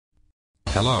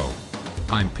Hello.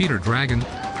 I'm Peter Dragon,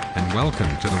 and welcome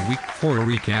to the Week 4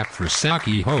 recap for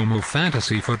Saki Homo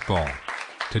Fantasy Football.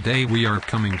 Today we are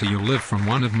coming to you live from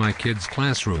one of my kids'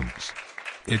 classrooms.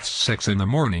 It's 6 in the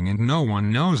morning and no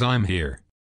one knows I'm here.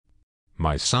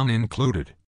 My son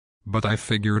included. But I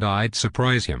figured I'd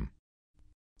surprise him.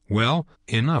 Well,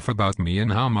 enough about me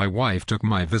and how my wife took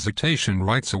my visitation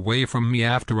rights away from me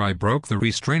after I broke the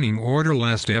restraining order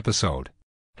last episode.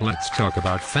 Let's talk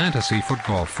about fantasy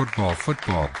football.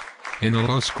 In a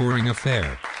low-scoring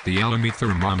affair, the Alamy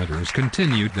Thermometers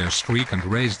continued their streak and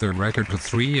raised their record to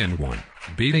 3-1,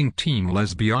 beating Team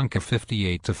Lesbianca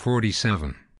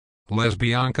 58-47.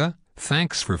 Lesbianca,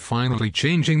 thanks for finally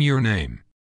changing your name.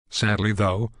 Sadly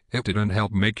though, it didn't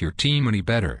help make your team any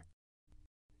better.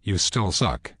 You still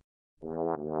suck.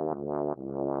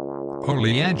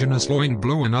 Oleaginous Loin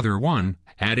blew another one,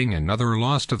 adding another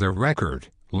loss to their record,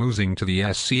 losing to the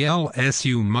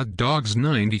SCLSU Mud Dogs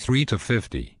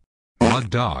 93-50. Mud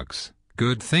Dogs,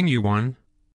 good thing you won.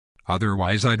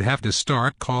 Otherwise I'd have to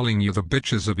start calling you the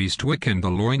bitches of Eastwick and the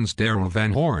Loins Daryl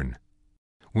Van Horn,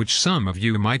 which some of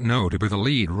you might know to be the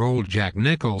lead role Jack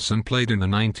Nicholson played in the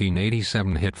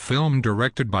 1987 hit film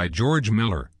directed by George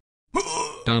Miller.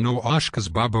 Dono Oshka's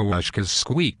Baboashkas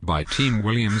squeaked by Team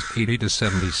Williams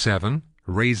 80-77,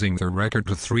 raising their record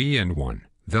to 3-1,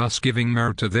 thus giving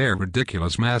merit to their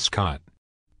ridiculous mascot.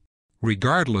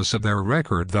 Regardless of their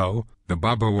record though, the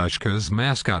Baboashkas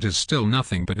mascot is still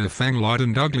nothing but a fang-lawed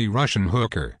and ugly Russian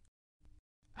hooker.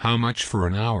 How much for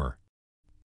an hour?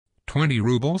 20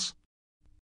 rubles?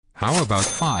 How about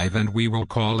 5 and we will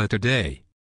call it a day?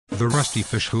 The Rusty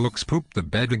Fish Hooks pooped the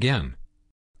bed again,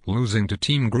 losing to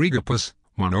Team Grigapus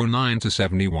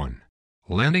 109-71,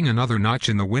 landing another notch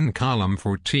in the win column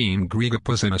for Team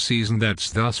Grigapus in a season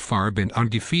that's thus far been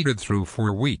undefeated through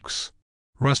 4 weeks.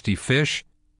 Rusty Fish?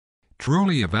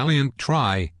 Truly a valiant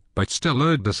try, but still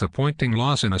a disappointing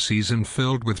loss in a season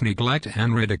filled with neglect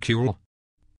and ridicule.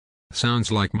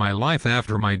 Sounds like my life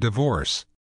after my divorce.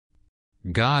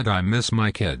 God, I miss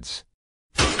my kids.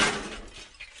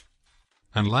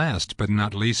 And last but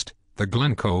not least, the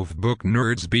Glen Cove Book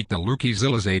Nerds beat the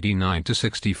Lukeyzillas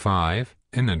 89-65,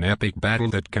 in an epic battle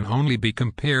that can only be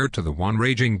compared to the one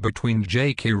raging between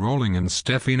J.K. Rowling and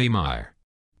Stephenie Meyer.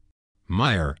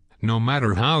 Meyer, no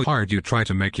matter how hard you try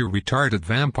to make your retarded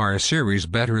vampire series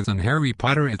better than Harry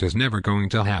Potter, it is never going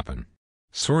to happen.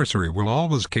 Sorcery will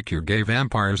always kick your gay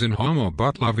vampires and homo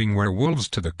butt-loving werewolves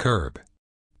to the curb.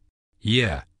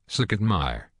 Yeah, suck it,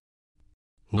 Meyer.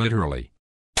 Literally.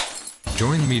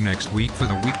 Join me next week for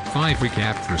the Week 5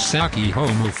 recap for Saki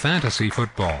Homo Fantasy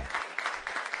Football.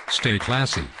 Stay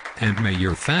classy, and may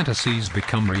your fantasies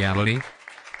become reality.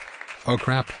 Oh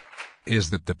crap. Is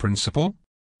that the principal?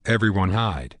 Everyone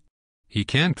hide. He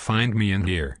can't find me in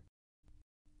here.